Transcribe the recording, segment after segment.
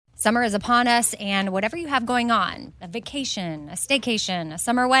Summer is upon us, and whatever you have going on, a vacation, a staycation, a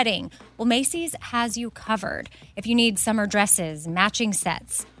summer wedding, well, Macy's has you covered. If you need summer dresses, matching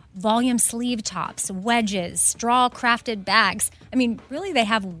sets, volume sleeve tops, wedges, straw crafted bags, really they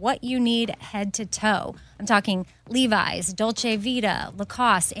have what you need head to toe. I'm talking Levi's, Dolce Vita,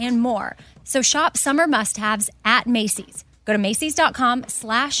 Lacoste, and more. So shop summer must-haves at Macy's. Go to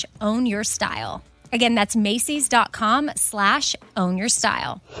Macys.com/ownyourstyle. Again, that's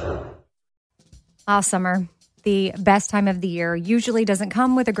Macys.com/ownyourstyle. Summer, the best time of the year, usually doesn't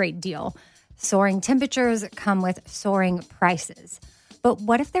come with a great deal. Soaring temperatures come with soaring prices. But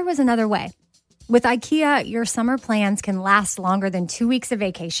what if there was another way? With IKEA, your summer plans can last longer than 2 weeks of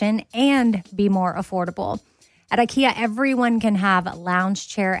vacation and be more affordable. At IKEA, everyone can have lounge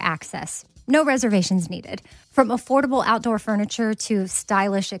chair access. No reservations needed. From affordable outdoor furniture to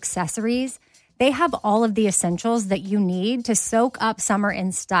stylish accessories, they have all of the essentials that you need to soak up summer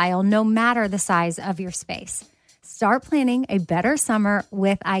in style, no matter the size of your space. Start planning a better summer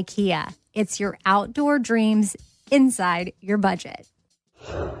with IKEA. It's your outdoor dreams inside your budget.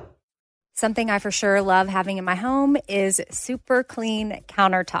 Something I for sure love having in my home is super clean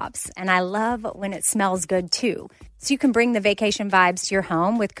countertops, and I love when it smells good too. So you can bring the vacation vibes to your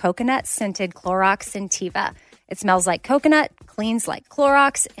home with coconut-scented Clorox Scentiva. It smells like coconut, cleans like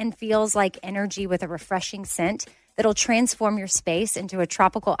Clorox, and feels like energy with a refreshing scent that'll transform your space into a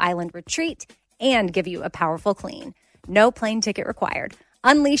tropical island retreat and give you a powerful clean. No plane ticket required.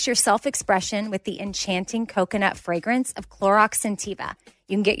 Unleash your self-expression with the enchanting coconut fragrance of Clorox Scentiva.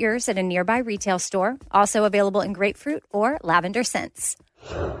 You can get yours at a nearby retail store, also available in grapefruit or lavender scents.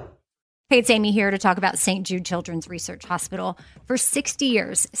 Hey, it's Amy here to talk about St. Jude Children's Research Hospital. For 60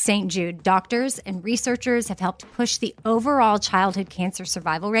 years, St. Jude doctors and researchers have helped push the overall childhood cancer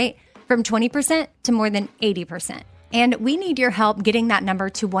survival rate from 20% to more than 80%. And we need your help getting that number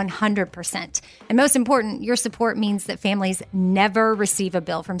to 100%. And most important, your support means that families never receive a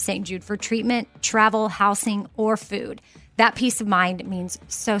bill from St. Jude for treatment, travel, housing, or food. That peace of mind means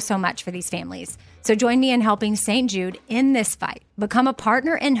so much for these families. So join me in helping St. Jude in this fight. Become a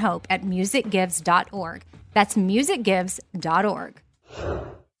partner in hope at musicgives.org. That's musicgives.org.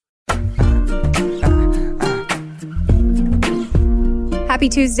 Happy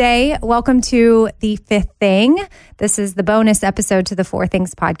Tuesday. Welcome to The Fifth Thing. This is the bonus episode to the Four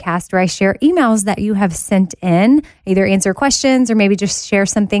Things podcast where I share emails that you have sent in, either answer questions or maybe just share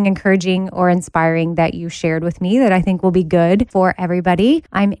something encouraging or inspiring that you shared with me that I think will be good for everybody.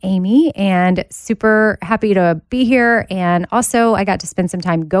 I'm Amy and super happy to be here. And also I got to spend some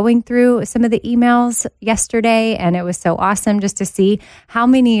time going through some of the emails yesterday, and it was so awesome just to see how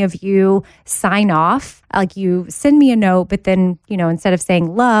many of you sign off. Like you send me a note, but then, instead of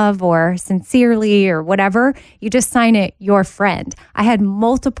saying love or sincerely or whatever, you just sign it, your friend. I had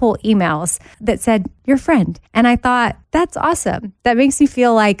multiple emails that said, your friend. And I thought, that's awesome. That makes me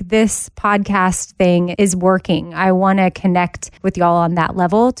feel like this podcast thing is working. I want to connect with y'all on that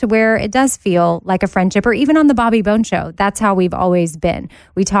level to where it does feel like a friendship, or even on the Bobby Bone Show. That's how we've always been.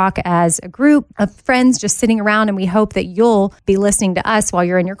 We talk as a group of friends just sitting around, and we hope that you'll be listening to us while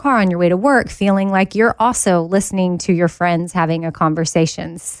you're in your car on your way to work, feeling like you're also listening to your friends having a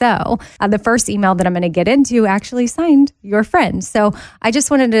conversation. So the first email that I'm going to get into actually signed your friend. So I just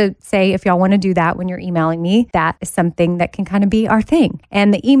wanted to say, if y'all want to do that when you're emailing me, that is something that can kind of be our thing.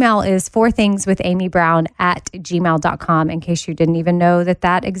 And the email is 4thingswithamybrown@gmail.com, in case you didn't even know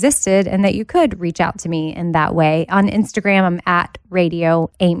that existed and that you could reach out to me in that way. On Instagram, I'm at Radio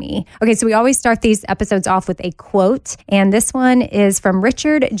Amy. Okay, so we always start these episodes off with a quote, and this one is from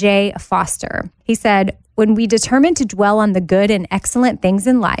Richard J. Foster. He said, "When we determine to dwell on the good and excellent things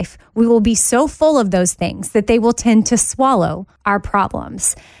in life, we will be so full of those things that they will tend to swallow our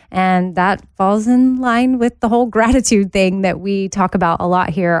problems." And that falls in line with the whole gratitude thing that we talk about a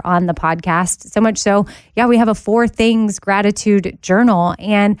lot here on the podcast. So much so, we have a 4 things gratitude journal.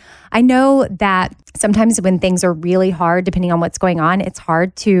 And I know that sometimes when things are really hard, depending on what's going on, it's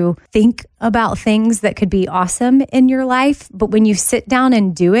hard to think about things that could be awesome in your life. But when you sit down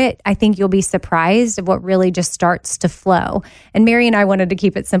and do it, I think you'll be surprised of what really just starts to flow. And Mary and I wanted to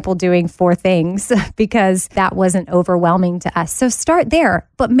keep it simple doing 4 things because that wasn't overwhelming to us. So start there.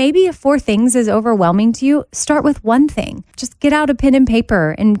 But maybe if 4 things is overwhelming to you, start with 1 thing. Just get out a pen and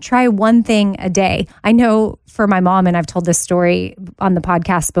paper and try 1 thing a day. I know for my mom, and I've told this story on the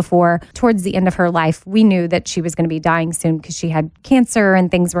podcast before, towards the end of her life, life, we knew that she was going to be dying soon because she had cancer and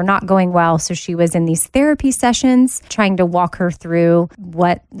things were not going well. So she was in these therapy sessions trying to walk her through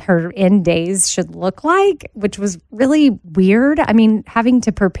what her end days should look like, which was really weird. I mean, having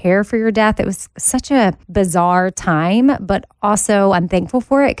to prepare for your death, it was such a bizarre time, but also I'm thankful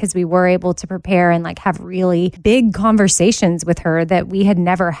for it because we were able to prepare and like have really big conversations with her that we had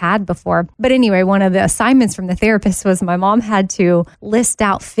never had before. But anyway, one of the assignments from the therapist was my mom had to list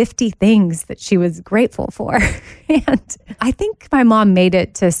out 50 things that she was grateful for. And I think my mom made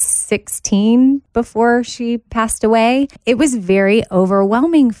it to 16 before she passed away. It was very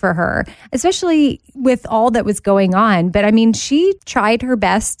overwhelming for her, especially with all that was going on. But I mean, she tried her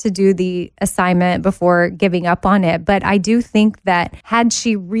best to do the assignment before giving up on it. But I do think that had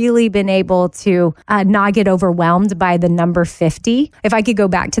she really been able to not get overwhelmed by the number 50, if I could go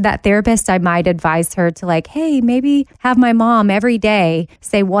back to that therapist, I might advise her to like, hey, maybe have my mom every day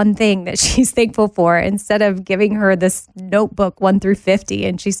say one thing that she's thankful for instead of giving her this notebook 1 through 50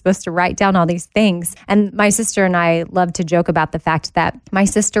 and she's supposed to write down all these things. And my sister and I love to joke about the fact that my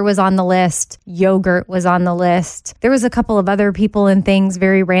sister was on the list, yogurt was on the list. There was a couple of other people and things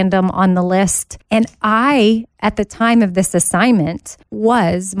very random on the list. And I, at the time of this assignment,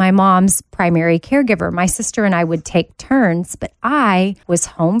 was my mom's primary caregiver. My sister and I would take turns, but I was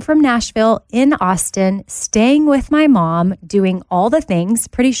home from Nashville in Austin, staying with my mom, doing all the things.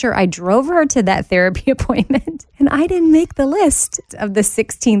 Pretty sure I drove her to that therapy appointment, and I didn't make the list of the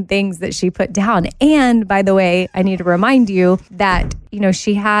 16 things that she put down. And by the way, I need to remind you that,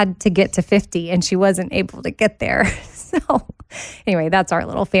 she had to get to 50 and she wasn't able to get there. So anyway, that's our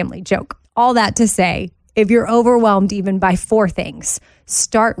little family joke. All that to say, if you're overwhelmed even by 4 things,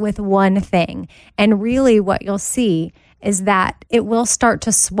 start with one thing. And really what you'll see is that it will start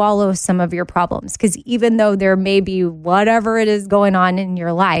to swallow some of your problems. Because even though there may be whatever it is going on in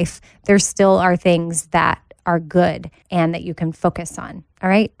your life, there still are things that are good and that you can focus on. All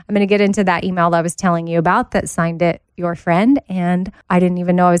right. I'm going to get into that email that I was telling you about that signed it your friend. And I didn't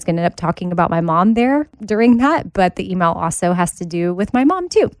even know I was going to end up talking about my mom there during that, but the email also has to do with my mom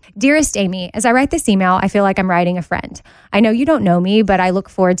too. Dearest Amy, as I write this email, I feel like I'm writing a friend. I know you don't know me, but I look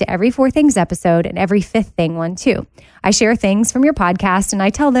forward to every 4 Things episode and every 5th Thing one too. I share things from your podcast and I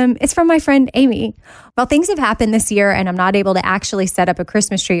tell them it's from my friend Amy. While things have happened this year and I'm not able to actually set up a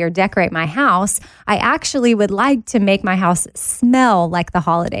Christmas tree or decorate my house, I actually would like to make my house smell like the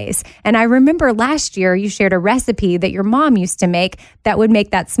holidays. And I remember last year you shared a recipe that your mom used to make that would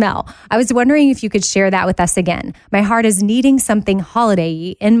make that smell. I was wondering if you could share that with us again. My heart is needing something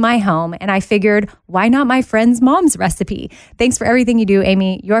holiday-y in my home, and I figured, why not my friend's mom's recipe? Thanks for everything you do,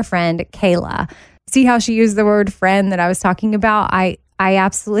 Amy. Your friend, Kayla. See how she used the word friend that I was talking about? I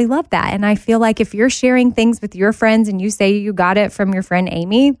absolutely love that. And I feel like if you're sharing things with your friends and you say you got it from your friend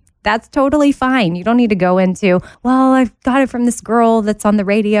Amy, that's totally fine. You don't need to go into, well, I've got it from this girl that's on the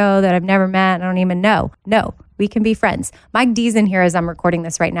radio that I've never met. I don't even know. No, we can be friends. Mike D's in here as I'm recording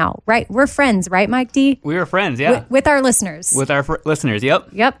this right now. Right? We're friends, right, Mike D? We are friends, yeah. With our listeners. With our listeners, yep.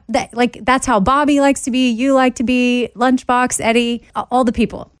 Yep. That's how Bobby likes to be. You like to be. Lunchbox, Eddie, all the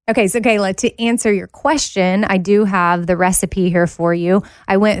people. Okay, so Kayla, to answer your question, I do have the recipe here for you.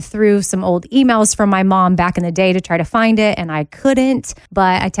 I went through some old emails from my mom back in the day to try to find it, and I couldn't,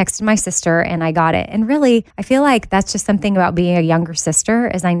 but I texted my sister and I got it. And really, I feel like that's just something about being a younger sister,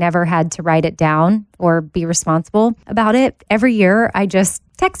 as I never had to write it down or be responsible about it. Every year, I just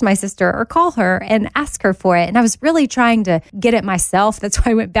text my sister or call her and ask her for it. And I was really trying to get it myself. That's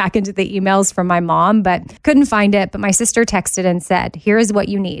why I went back into the emails from my mom, but couldn't find it. But my sister texted and said, here is what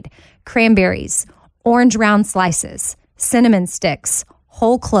you need: cranberries, orange round slices, cinnamon sticks,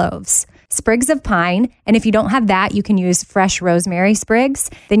 whole cloves, sprigs of pine. And if you don't have that, you can use fresh rosemary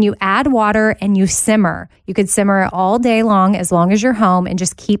sprigs. Then you add water and you simmer. You could simmer it all day long as you're home, and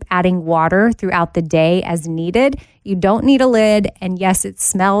just keep adding water throughout the day as needed. You don't need a lid. And yes, it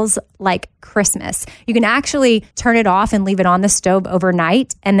smells like Christmas. You can actually turn it off and leave it on the stove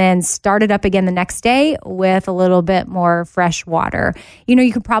overnight and then start it up again the next day with a little bit more fresh water.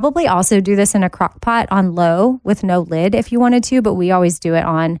 You could probably also do this in a crock pot on low with no lid if you wanted to, but we always do it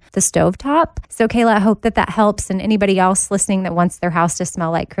on the stove top. So Kayla, I hope that helps. And anybody else listening that wants their house to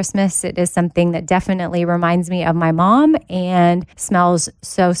smell like Christmas, it is something that definitely reminds me of my mom and smells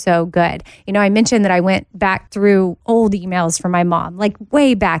so, so good. I mentioned that I went back through few old emails from my mom, like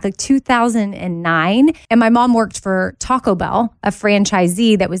way back, like 2009. And my mom worked for Taco Bell, a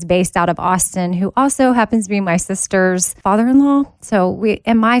franchisee that was based out of Austin, who also happens to be my sister's father-in-law.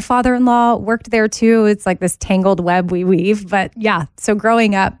 And my father-in-law worked there too. It's like this tangled web we weave. But yeah, so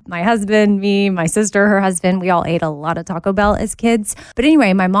growing up, my husband, me, my sister, her husband, we all ate a lot of Taco Bell as kids. But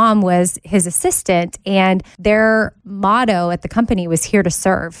anyway, my mom was his assistant, and their motto at the company was here to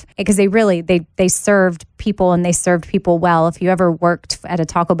serve, because they served people, and they served people well. If you ever worked at a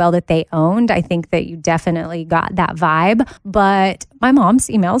Taco Bell that they owned, I think that you definitely got that vibe. But my mom's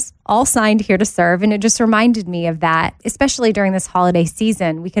emails all signed here to serve, and it just reminded me of that, especially during this holiday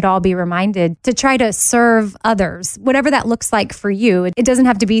season. We could all be reminded to try to serve others, whatever that looks like for you. It doesn't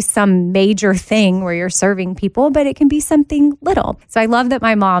have to be some major thing where you're serving people, but it can be something little. So I love that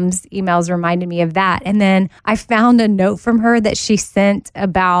my mom's emails reminded me of that. And then I found a note from her that she sent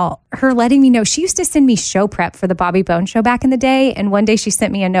about her letting me know. She used to send me show prep for the Bobby Bones Show back in the day. And one day she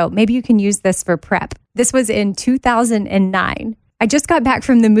sent me a note. Maybe you can use this for prep. This was in 2009. I just got back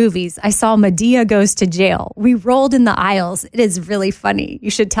from the movies. I saw Madea Goes to Jail. We rolled in the aisles. It is really funny. You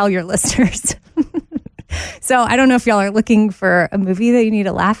should tell your listeners. So I don't know if y'all are looking for a movie that you need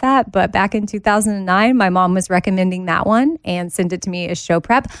to laugh at, but back in 2009, my mom was recommending that one and sent it to me as show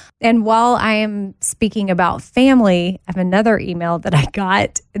prep. And while I am speaking about family, I have another email that I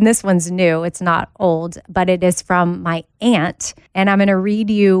got, and this one's new. It's not old, but it is from my aunt. And I'm going to read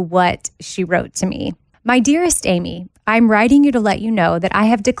you what she wrote to me. My dearest Amy, I'm writing you to let you know that I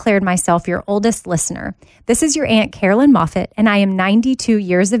have declared myself your oldest listener. This is your Aunt Carolyn Moffett, and I am 92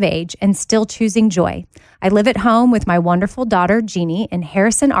 years of age and still choosing joy. I live at home with my wonderful daughter, Jeannie, in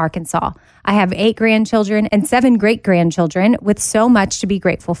Harrison, Arkansas. I have 8 grandchildren and 7 great-grandchildren with so much to be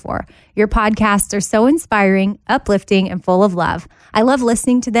grateful for. Your podcasts are so inspiring, uplifting, and full of love. I love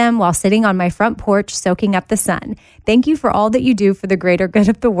listening to them while sitting on my front porch soaking up the sun. Thank you for all that you do for the greater good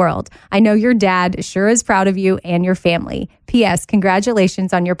of the world. I know your dad sure is proud of you and your family. P.S.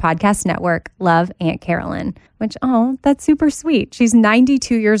 Congratulations on your podcast network. Love, Aunt Carolyn. Which, that's super sweet. She's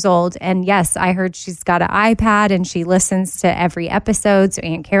 92 years old. And yes, I heard she's got an iPad and she listens to every episode. So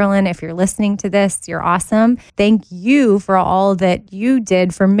Aunt Carolyn, if you're listening to this, you're awesome. Thank you for all that you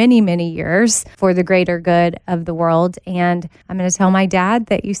did for many, many years for the greater good of the world. And I'm going to tell my dad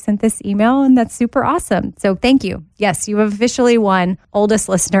that you sent this email, and that's super awesome. So thank you. Yes, you have officially won oldest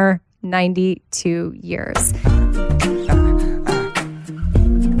listener, 92 years.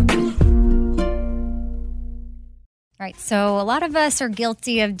 All right, so a lot of us are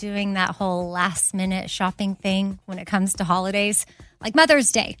guilty of doing that whole last-minute shopping thing when it comes to holidays, like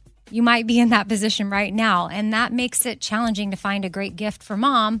Mother's Day. You might be in that position right now, and that makes it challenging to find a great gift for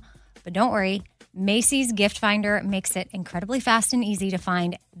mom. But don't worry, Macy's Gift Finder makes it incredibly fast and easy to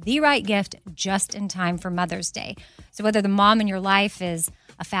find the right gift just in time for Mother's Day. So whether the mom in your life is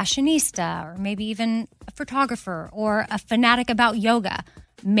a fashionista or maybe even a photographer or a fanatic about yoga,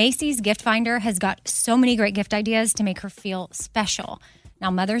 Macy's Gift Finder has got so many great gift ideas to make her feel special. Now,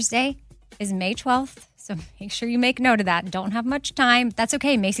 Mother's Day is May 12th, so make sure you make note of that. Don't have much time. That's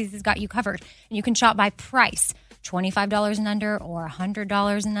okay. Macy's has got you covered. And you can shop by price, $25 and under or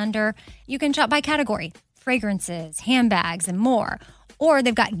 $100 and under. You can shop by category, fragrances, handbags, and more. Or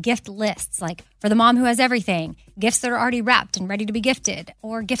they've got gift lists, like for the mom who has everything, gifts that are already wrapped and ready to be gifted,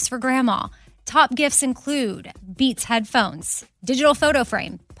 or gifts for grandma. Top gifts include Beats headphones, digital photo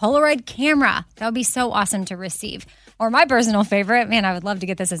frame, Polaroid camera. That would be so awesome to receive. Or my personal favorite, man, I would love to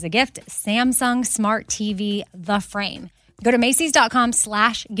get this as a gift, Samsung Smart TV, The Frame. Go to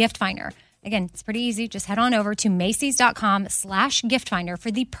Macys.com/giftfinder. Again, it's pretty easy. Just head on over to Macys.com/giftfinder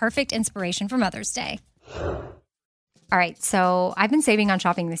for the perfect inspiration for Mother's Day. All right, so I've been saving on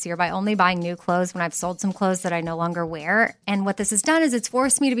shopping this year by only buying new clothes when I've sold some clothes that I no longer wear. And what this has done is it's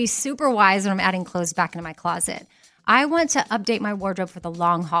forced me to be super wise when I'm adding clothes back into my closet. I want to update my wardrobe for the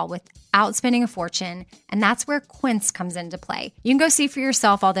long haul without spending a fortune, and that's where Quince comes into play. You can go see for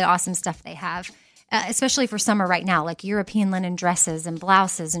yourself all the awesome stuff they have, especially for summer right now, like European linen dresses and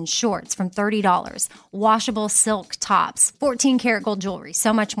blouses and shorts from $30, washable silk tops, 14-karat gold jewelry,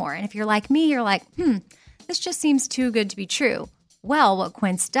 so much more. And if you're like me, you're like, this just seems too good to be true. Well, what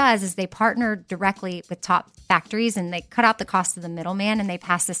Quince does is they partner directly with top factories and they cut out the cost of the middleman and they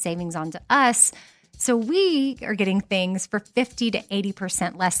pass the savings on to us. So we are getting things for 50 to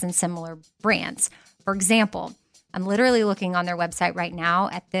 80% less than similar brands. For example, I'm literally looking on their website right now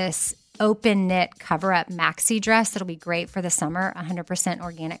at this open knit cover-up maxi dress that'll be great for the summer, 100%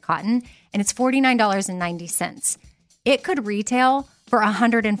 organic cotton, and it's $49.90. It could retail for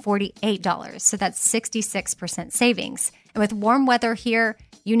 $148, so that's 66% savings. And with warm weather here,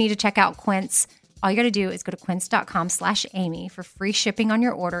 you need to check out Quince. all you got to do is go to quince.com/Amy for free shipping on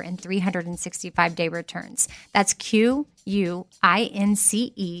your order and 365-day returns. That's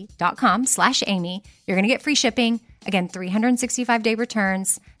QUINCE.com/Amy. You're going to get free shipping. Again, 365-day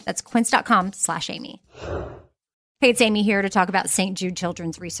returns. That's quince.com/Amy. Hey, it's Amy here to talk about St. Jude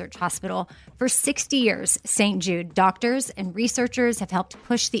Children's Research Hospital. For 60 years, St. Jude doctors and researchers have helped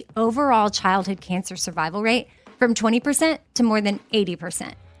push the overall childhood cancer survival rate from 20% to more than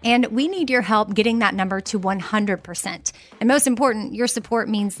 80%. And we need your help getting that number to 100%. And most important, your support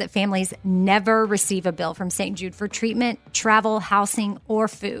means that families never receive a bill from St. Jude for treatment, travel, housing, or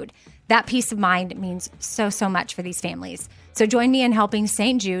food. That peace of mind means so much for these families. So join me in helping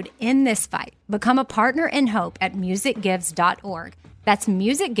St. Jude in this fight. Become a partner in hope at musicgives.org. That's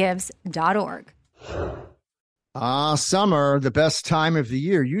musicgives.org. Summer, the best time of the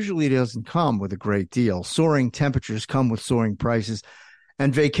year, usually doesn't come with a great deal. Soaring temperatures come with soaring prices,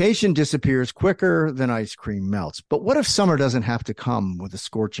 and vacation disappears quicker than ice cream melts. But what if summer doesn't have to come with a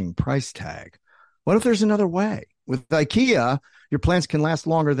scorching price tag? What if there's another way? With IKEA, your plans can last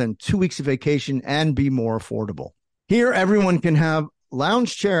longer than 2 weeks of vacation and be more affordable. Here, everyone can have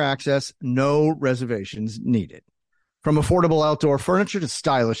lounge chair access, no reservations needed. From affordable outdoor furniture to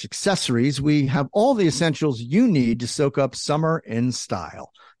stylish accessories, we have all the essentials you need to soak up summer in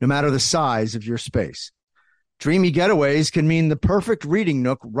style, no matter the size of your space. Dreamy getaways can mean the perfect reading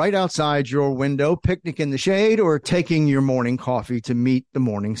nook right outside your window, picnic in the shade, or taking your morning coffee to meet the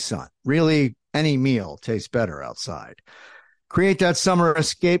morning sun. Really, any meal tastes better outside. Create that summer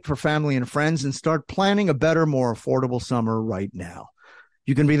escape for family and friends and start planning a better, more affordable summer right now.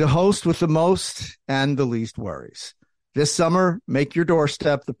 You can be the host with the most and the least worries. This summer, make your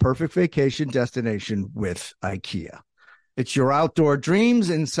doorstep the perfect vacation destination with IKEA. It's your outdoor dreams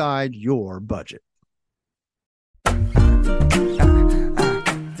inside your budget.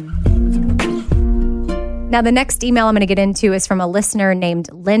 Now, the next email I'm going to get into is from a listener named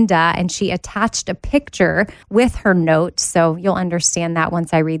Linda, and she attached a picture with her note. So you'll understand that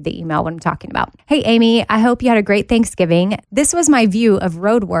once I read the email, what I'm talking about. Hey, Amy, I hope you had a great Thanksgiving. This was my view of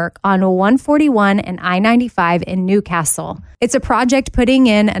road work on 141 and I-95 in Newcastle. It's a project putting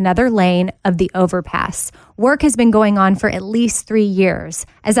in another lane of the overpass. Work has been going on for at least 3 years.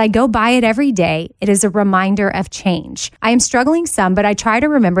 As I go by it every day, it is a reminder of change. I am struggling some, but I try to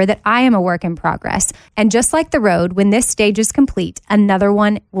remember that I am a work in progress. And just like the road, when this stage is complete, another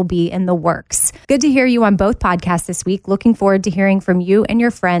one will be in the works. Good to hear you on both podcasts this week. Looking forward to hearing from you and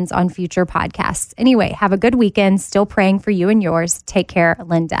your friends on future podcasts. Anyway, have a good weekend. Still praying for you and yours. Take care,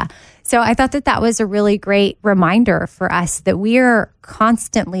 Linda. So I thought that that was a really great reminder for us that we are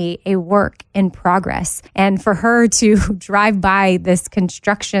constantly a work in progress. And for her to drive by this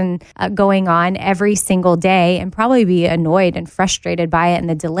construction going on every single day and probably be annoyed and frustrated by it and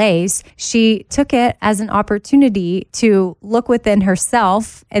the delays, she took it as an opportunity to look within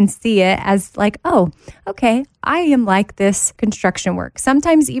herself and see it as like, oh, okay, I am like this construction work.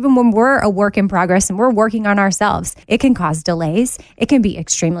 Sometimes even when we're a work in progress and we're working on ourselves, it can cause delays. It can be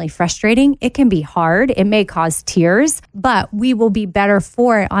extremely frustrating. It can be hard. It may cause tears, but we will be better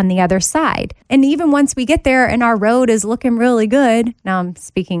for it on the other side. And even once we get there and our road is looking really good, now I'm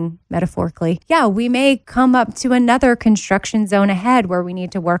speaking metaphorically, yeah, we may come up to another construction zone ahead where we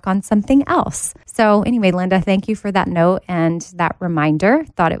need to work on something else. So anyway, Linda, thank you for that note and that reminder.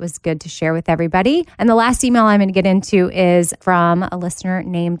 Thought it was good to share with everybody. And the last email I'm going to get into is from a listener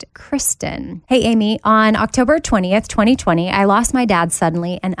named Kristen. Hey, Amy, on October 20th, 2020, I lost my dad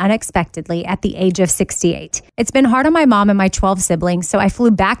suddenly and unexpectedly at the age of 68. It's been hard on my mom and my 12 siblings, so I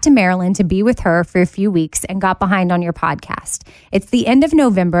flew back to Maryland to be with her for a few weeks and got behind on your podcast. It's the end of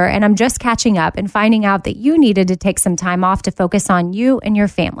November, and I'm just catching up and finding out that you needed to take some time off to focus on you and your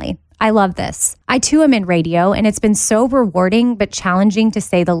family. I love this. I too am in radio, and it's been so rewarding but challenging to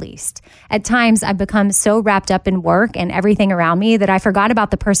say the least. At times, I've become so wrapped up in work and everything around me that I forgot about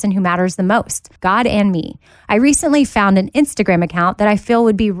the person who matters the most, God and me. I recently found an Instagram account that I feel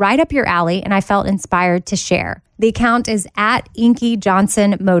would be right up your alley, and I felt inspired to share. The account is at Inky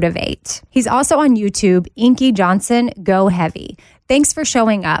Johnson Motivate. He's also on YouTube, Inky Johnson Go Heavy. Thanks for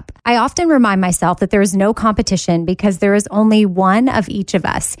showing up. I often remind myself that there is no competition because there is only one of each of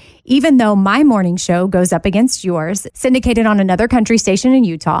us. Even though my morning show goes up against yours, syndicated on another country station in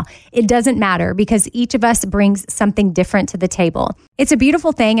Utah, it doesn't matter because each of us brings something different to the table. It's a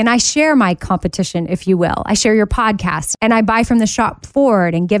beautiful thing, and I share my competition, if you will. I share your podcast, and I buy from the shop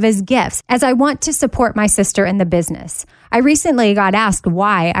forward and give as gifts, as I want to support my sister in the business. I recently got asked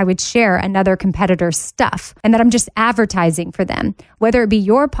why I would share another competitor's stuff and that I'm just advertising for them. whether it be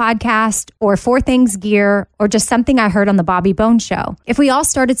your podcast or Four Things gear or just something I heard on the Bobby Bones Show. If we all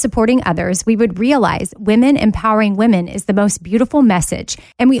started supporting others, we would realize women empowering women is the most beautiful message,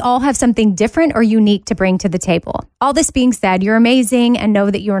 and we all have something different or unique to bring to the table. All this being said, you're amazing, and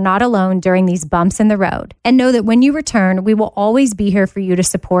know that you are not alone during these bumps in the road. And know that when you return, we will always be here for you to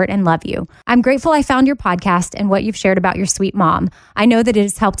support and love you. I'm grateful I found your podcast and what you've shared about your sweet mom. I know that it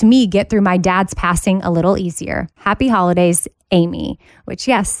has helped me get through my dad's passing a little easier. Happy holidays, Amy. Which,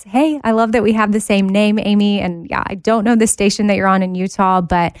 yes, hey, I love that we have the same name, Amy. And yeah, I don't know the station that you're on in Utah,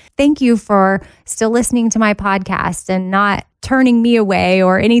 but thank you for still listening to my podcast and not turning me away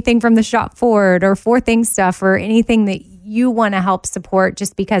or anything from the Shop Forward or Four Things stuff or anything that you want to help support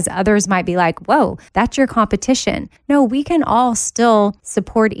just because others might be like, whoa, that's your competition. No, we can all still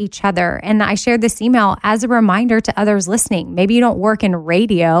support each other. And I shared this email as a reminder to others listening. Maybe you don't work in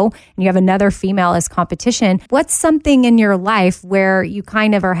radio and you have another female as competition. What's something in your life where you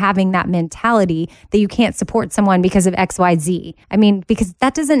kind of are having that mentality that you can't support someone because of XYZ? I mean, because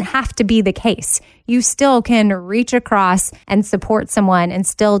that doesn't have to be the case. You still can reach across and support someone and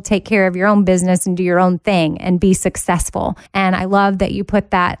still take care of your own business and do your own thing and be successful. And I love that you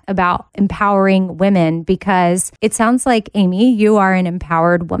put that about empowering women, because it sounds like, Amy, you are an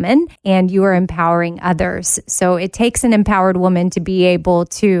empowered woman and you are empowering others. So it takes an empowered woman to be able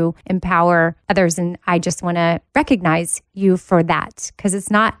to empower others. And I just want to recognize you for that, because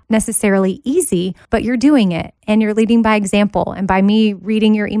it's not necessarily easy, but you're doing it and you're leading by example. And by me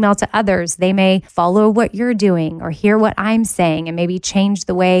reading your email to others, they may follow what you're doing or hear what I'm saying and maybe change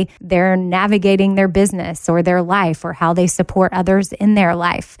the way they're navigating their business or their life or how they support others in their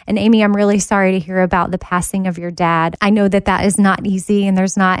life. And Amy, I'm really sorry to hear about the passing of your dad. I know that that is not easy and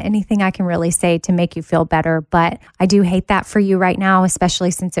there's not anything I can really say to make you feel better, but I do hate that for you right now,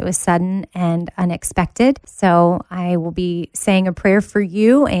 especially since it was sudden and unexpected. So I will be saying a prayer for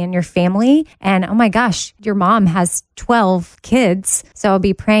you and your family. And oh my gosh, your mom has 12 kids. So I'll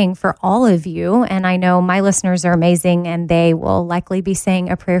be praying for all of you. And I know my listeners are amazing and they will likely be saying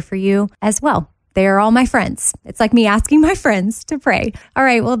a prayer for you as well. They are all my friends. It's like me asking my friends to pray. All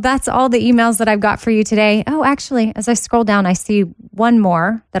right, well, that's all the emails that I've got for you today. Oh, actually, as I scroll down, I see one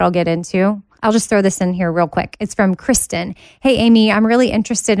more that I'll get into. I'll just throw this in here real quick. It's from Kristen. Hey, Amy, I'm really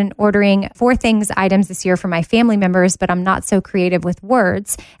interested in ordering 4 Things items this year for my family members, but I'm not so creative with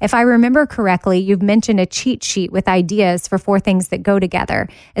words. If I remember correctly, you've mentioned a cheat sheet with ideas for 4 things that go together.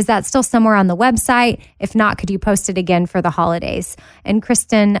 Is that still somewhere on the website? If not, could you post it again for the holidays? And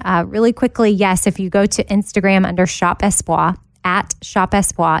Kristen, really quickly, yes, if you go to Instagram under Shop Espoir, at Shop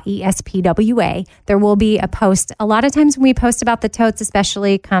Espoir, ESPWA, there will be a post. A lot of times when we post about the totes,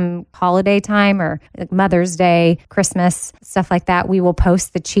 especially come holiday time or like Mother's Day, Christmas, stuff like that, we will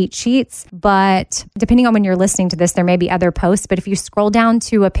post the cheat sheets. But depending on when you're listening to this, there may be other posts. But if you scroll down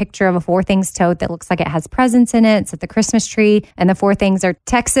to a picture of a 4 Things tote that looks like it has presents in it, it's at the Christmas tree, and the 4 things are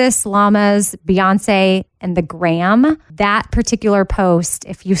Texas, llamas, Beyonce, and the gram. That particular post,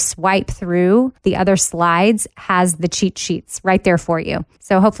 if you swipe through the other slides, has the cheat sheets right there for you.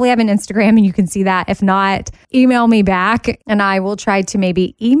 So hopefully I have an Instagram and you can see that. If not, email me back and I will try to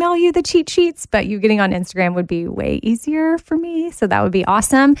maybe email you the cheat sheets, but you getting on Instagram would be way easier for me. So that would be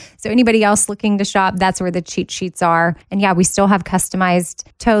awesome. So anybody else looking to shop, that's where the cheat sheets are. And yeah, we still have customized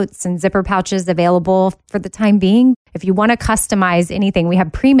totes and zipper pouches available for the time being. If you want to customize anything, we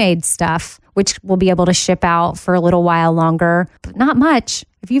have pre-made stuff, which we'll be able to ship out for a little while longer, but not much.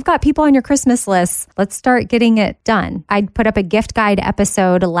 If you've got people on your Christmas list, let's start getting it done. I put up a gift guide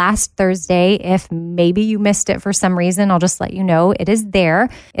episode last Thursday. If maybe you missed it for some reason, I'll just let you know it is there.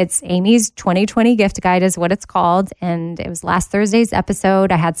 It's Amy's 2020 gift guide is what it's called. And it was last Thursday's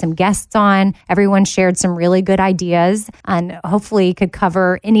episode. I had some guests on. Everyone shared some really good ideas and hopefully could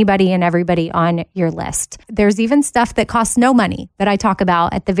cover anybody and everybody on your list. There's even stuff that costs no money that I talk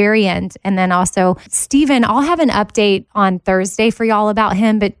about at the very end. And then also Stephen, I'll have an update on Thursday for y'all about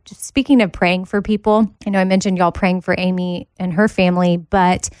him. But just speaking of praying for people, I know I mentioned y'all praying for Amy and her family,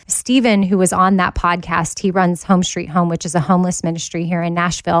 but Stephen, who was on that podcast, he runs Home Street Home, which is a homeless ministry here in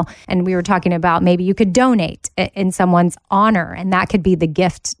Nashville. And we were talking about maybe you could donate in someone's honor, and that could be the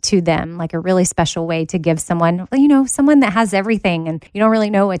gift to them, like a really special way to give someone, you know, someone that has everything and you don't really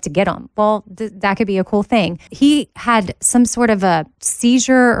know what to get them. Well, that could be a cool thing. He had some sort of a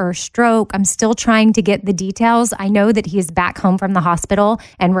seizure or stroke. I'm still trying to get the details. I know that he is back home home from the hospital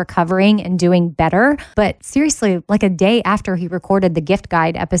and recovering and doing better. But seriously, like a day after he recorded the gift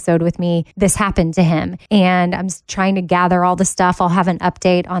guide episode with me, this happened to him. And I'm trying to gather all the stuff. I'll have an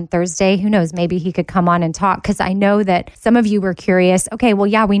update on Thursday. Who knows? Maybe he could come on and talk, because I know that some of you were curious. Okay, well,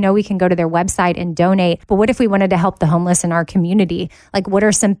 yeah, we know we can go to their website and donate, but what if we wanted to help the homeless in our community? Like, what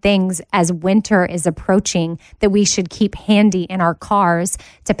are some things as winter is approaching that we should keep handy in our cars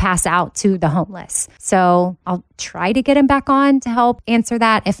to pass out to the homeless? So I'll try to get him back on to help answer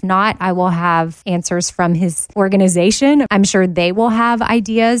that. If not, I will have answers from his organization. I'm sure they will have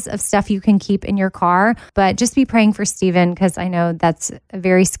ideas of stuff you can keep in your car, but just be praying for Stephen, because I know that's a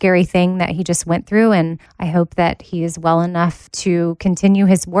very scary thing that he just went through. And I hope that he is well enough to continue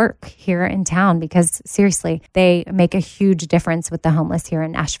his work here in town, because seriously, they make a huge difference with the homeless here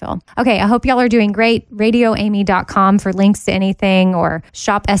in Nashville. Okay, I hope y'all are doing great. RadioAmy.com for links to anything, or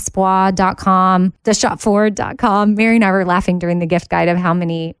shopespoir.com, theshopforward.com. Mary and I were laughing during the gift guide of how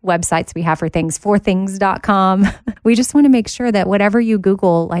many websites we have for things. forthings.com. We just want to make sure that whatever you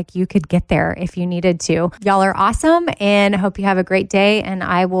Google, like, you could get there if you needed to. Y'all are awesome, and I hope you have a great day. And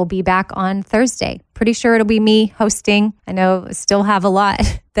I will be back on Thursday. Pretty sure it'll be me hosting. I know I still have a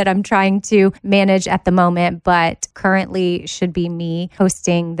lot that I'm trying to manage at the moment, but currently should be me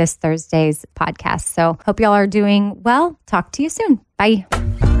hosting this Thursday's podcast. So hope y'all are doing well. Talk to you soon. Bye.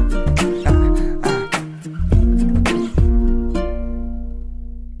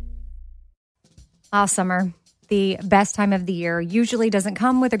 Summer, the best time of the year, usually doesn't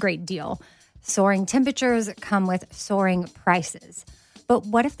come with a great deal. Soaring temperatures come with soaring prices. But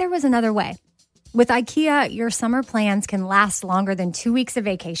what if there was another way? With IKEA, your summer plans can last longer than 2 weeks of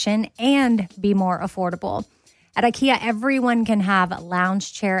vacation and be more affordable. At IKEA, everyone can have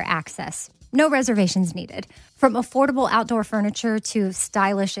lounge chair access. No reservations needed. From affordable outdoor furniture to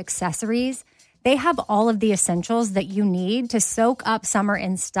stylish accessories, they have all of the essentials that you need to soak up summer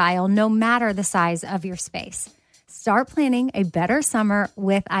in style, no matter the size of your space. Start planning a better summer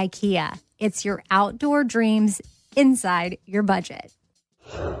with IKEA. It's your outdoor dreams inside your budget.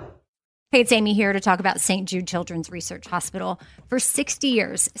 Hey, it's Amy here to talk about St. Jude Children's Research Hospital. For 60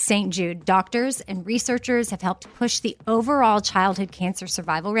 years, St. Jude doctors and researchers have helped push the overall childhood cancer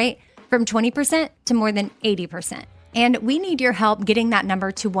survival rate from 20% to more than 80%. And we need your help getting that number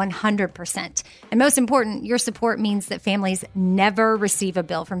to 100%. And most important, your support means that families never receive a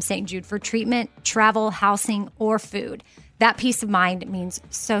bill from St. Jude for treatment, travel, housing, or food. That peace of mind means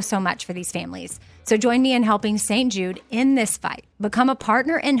so much for these families. So join me in helping St. Jude in this fight. Become a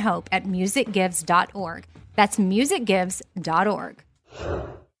partner in hope at musicgives.org. That's musicgives.org. All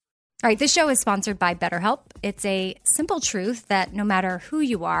right, this show is sponsored by BetterHelp. It's a simple truth that no matter who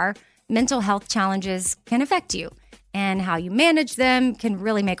you are, mental health challenges can affect you. And how you manage them can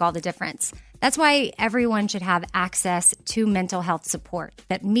really make all the difference. That's why everyone should have access to mental health support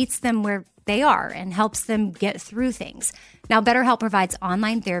that meets them where they are and helps them get through things. Now, BetterHelp provides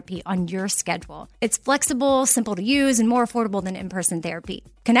online therapy on your schedule. It's flexible, simple to use, and more affordable than in-person therapy.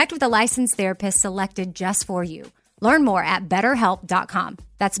 Connect with a licensed therapist selected just for you. Learn more at BetterHelp.com.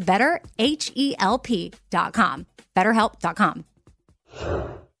 That's BetterHelp.com. BetterHelp.com.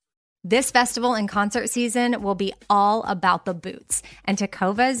 This festival and concert season will be all about the boots, and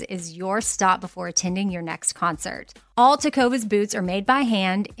Tecovas is your stop before attending your next concert. All Tecovas boots are made by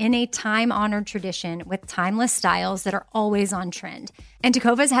hand in a time-honored tradition with timeless styles that are always on trend. And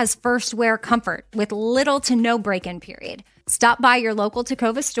Tecovas has first wear comfort with little to no break-in period. Stop by your local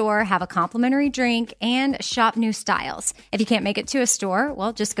Tecovas store, have a complimentary drink, and shop new styles. If you can't make it to a store,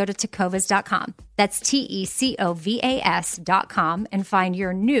 well, just go to tecovas.com. That's Tecovas.com and find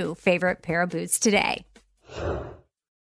your new favorite pair of boots today.